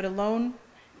carried out alone.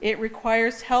 It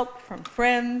requires help from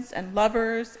friends and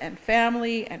lovers and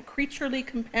family and creaturely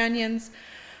companions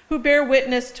who bear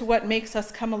witness to what makes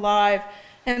us come alive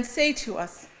and say to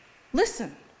us,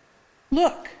 "Listen,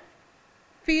 look,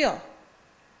 feel,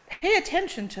 pay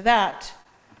attention to that."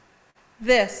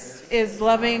 This is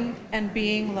loving and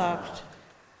being loved.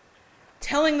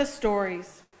 Telling the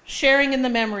stories, sharing in the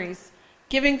memories,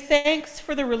 giving thanks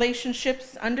for the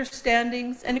relationships,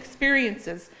 understandings, and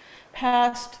experiences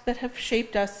past that have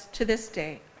shaped us to this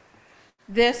day.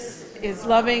 This is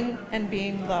loving and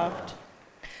being loved.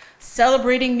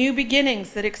 Celebrating new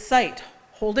beginnings that excite,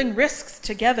 holding risks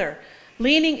together,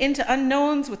 leaning into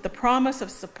unknowns with the promise of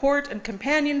support and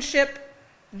companionship.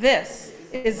 This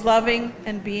is loving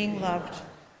and being loved.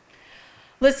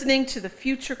 Listening to the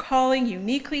future calling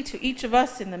uniquely to each of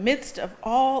us in the midst of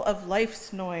all of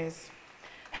life's noise.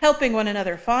 Helping one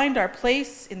another find our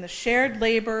place in the shared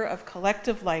labor of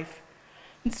collective life,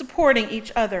 and supporting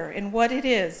each other in what it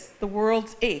is the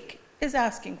world's ache is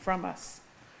asking from us.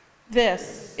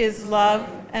 This is love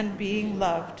and being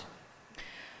loved.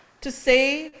 To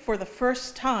say for the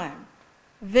first time,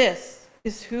 "This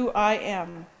is who I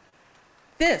am.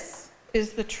 This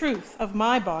is the truth of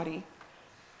my body.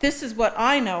 This is what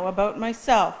I know about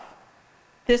myself.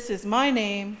 This is my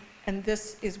name, and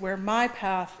this is where my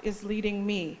path is leading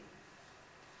me."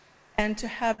 And to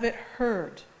have it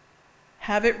heard,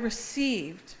 have it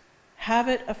received, have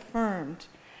it affirmed,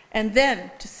 and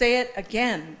then to say it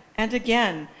again and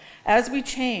again as we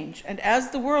change and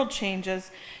as the world changes,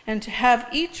 and to have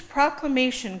each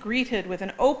proclamation greeted with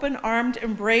an open-armed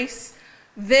embrace.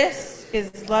 This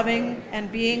is loving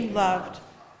and being loved.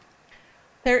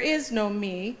 There is no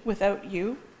me without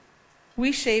you.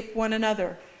 We shape one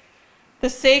another. The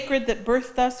sacred that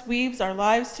birthed us weaves our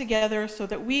lives together so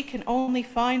that we can only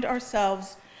find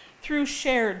ourselves through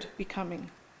shared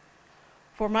becoming.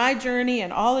 For my journey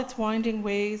and all its winding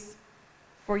ways,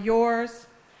 for yours,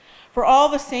 for all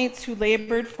the saints who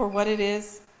labored for what it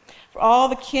is, for all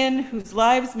the kin whose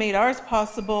lives made ours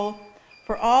possible,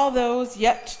 for all those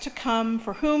yet to come,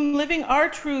 for whom living our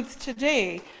truths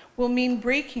today will mean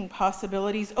breaking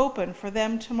possibilities open for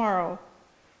them tomorrow.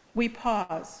 We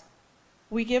pause,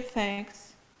 we give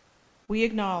thanks, we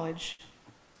acknowledge.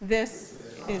 This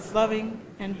is loving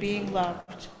and being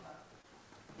loved.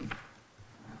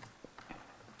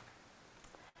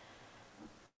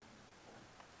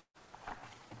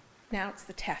 Now it's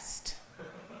the test.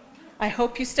 I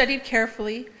hope you studied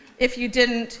carefully. If you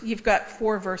didn't, you've got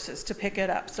 4 verses to pick it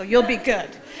up, so you'll be good.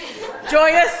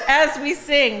 Join us as we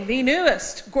sing the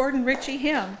newest Gordon Ritchie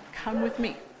hymn, "Come With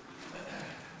Me."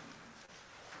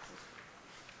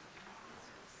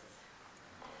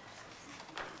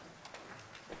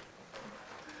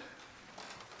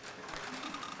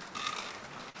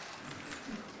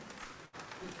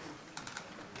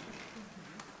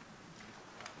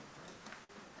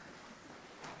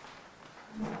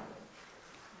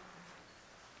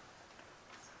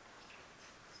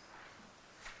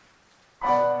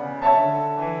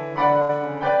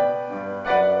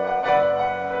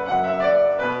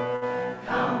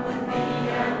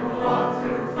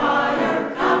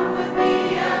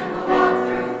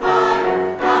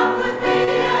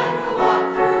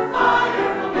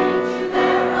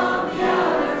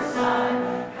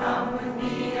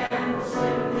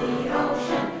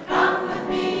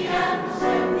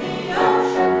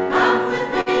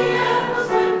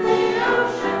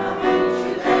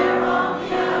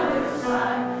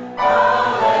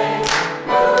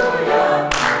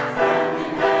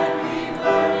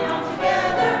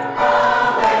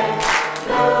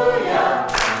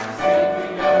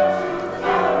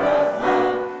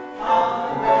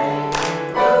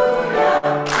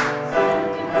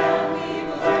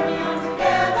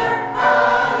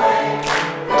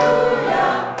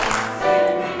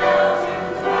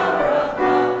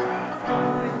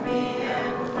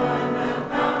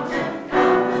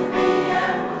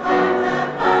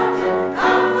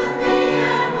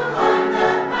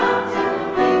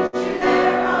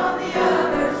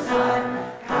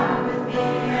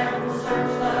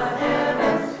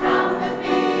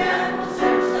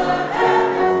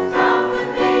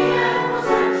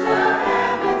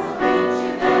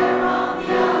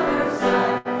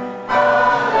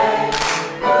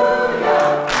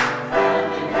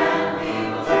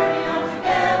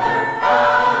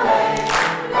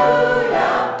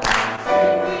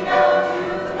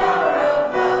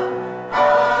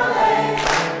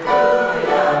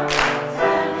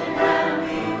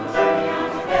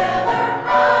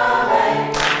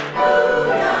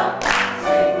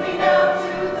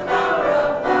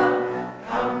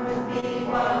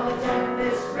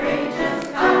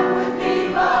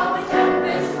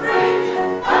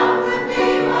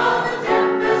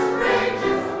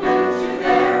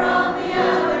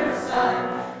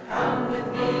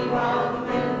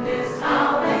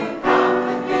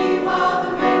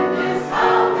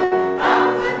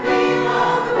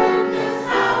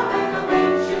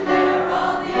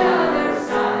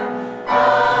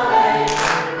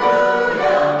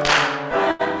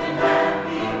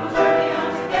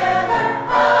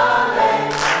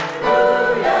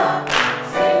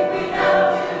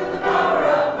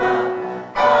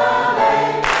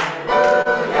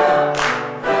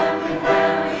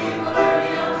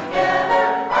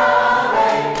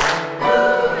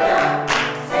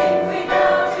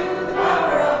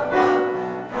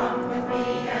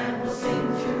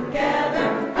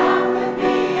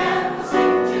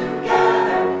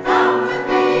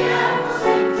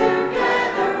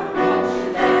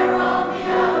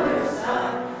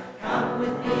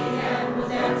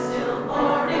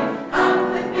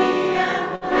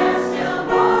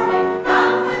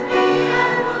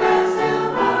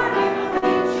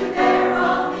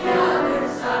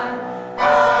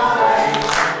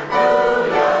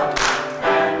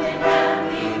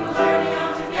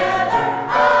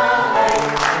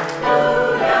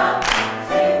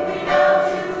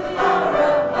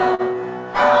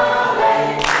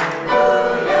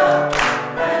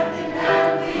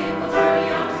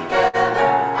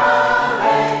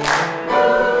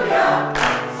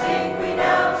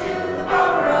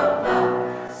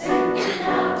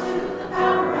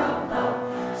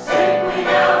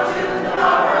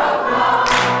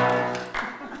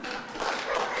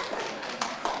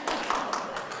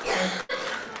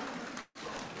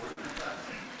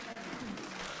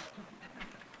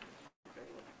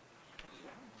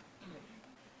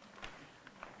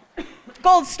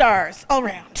 Gold stars all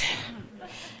around.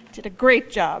 Did a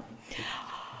great job.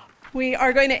 We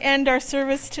are going to end our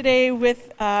service today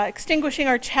with extinguishing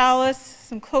our chalice,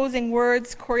 some closing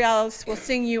words. Chorealis will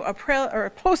sing you a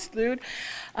postlude,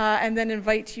 and then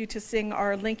invite you to sing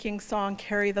our linking song,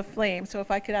 Carry the Flame. So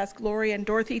if I could ask Lori and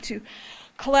Dorothy to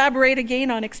collaborate again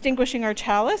on extinguishing our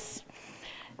chalice,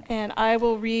 and I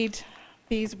will read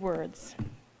these words.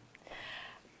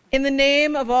 In the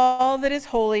name of all that is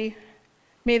holy,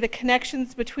 may the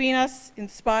connections between us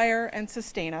inspire and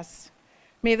sustain us.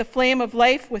 May the flame of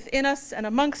life within us and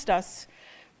amongst us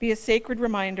be a sacred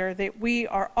reminder that we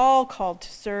are all called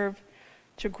to serve,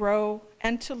 to grow,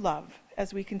 and to love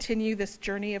as we continue this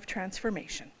journey of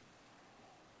transformation.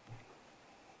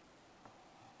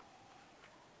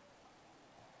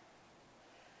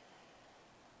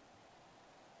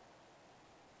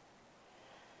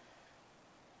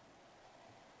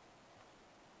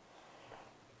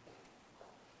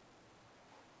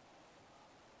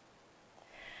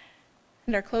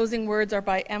 And our closing words are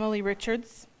by Emily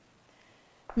Richards.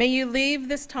 May you leave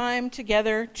this time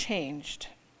together changed.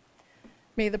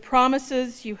 May the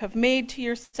promises you have made to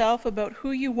yourself about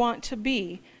who you want to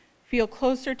be feel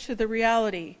closer to the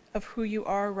reality of who you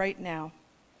are right now.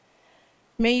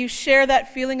 May you share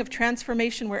that feeling of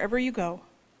transformation wherever you go.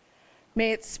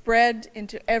 May it spread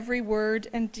into every word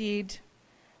and deed,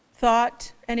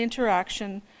 thought and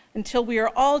interaction until we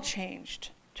are all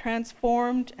changed,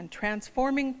 transformed and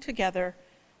transforming together,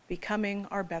 becoming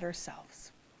our better self.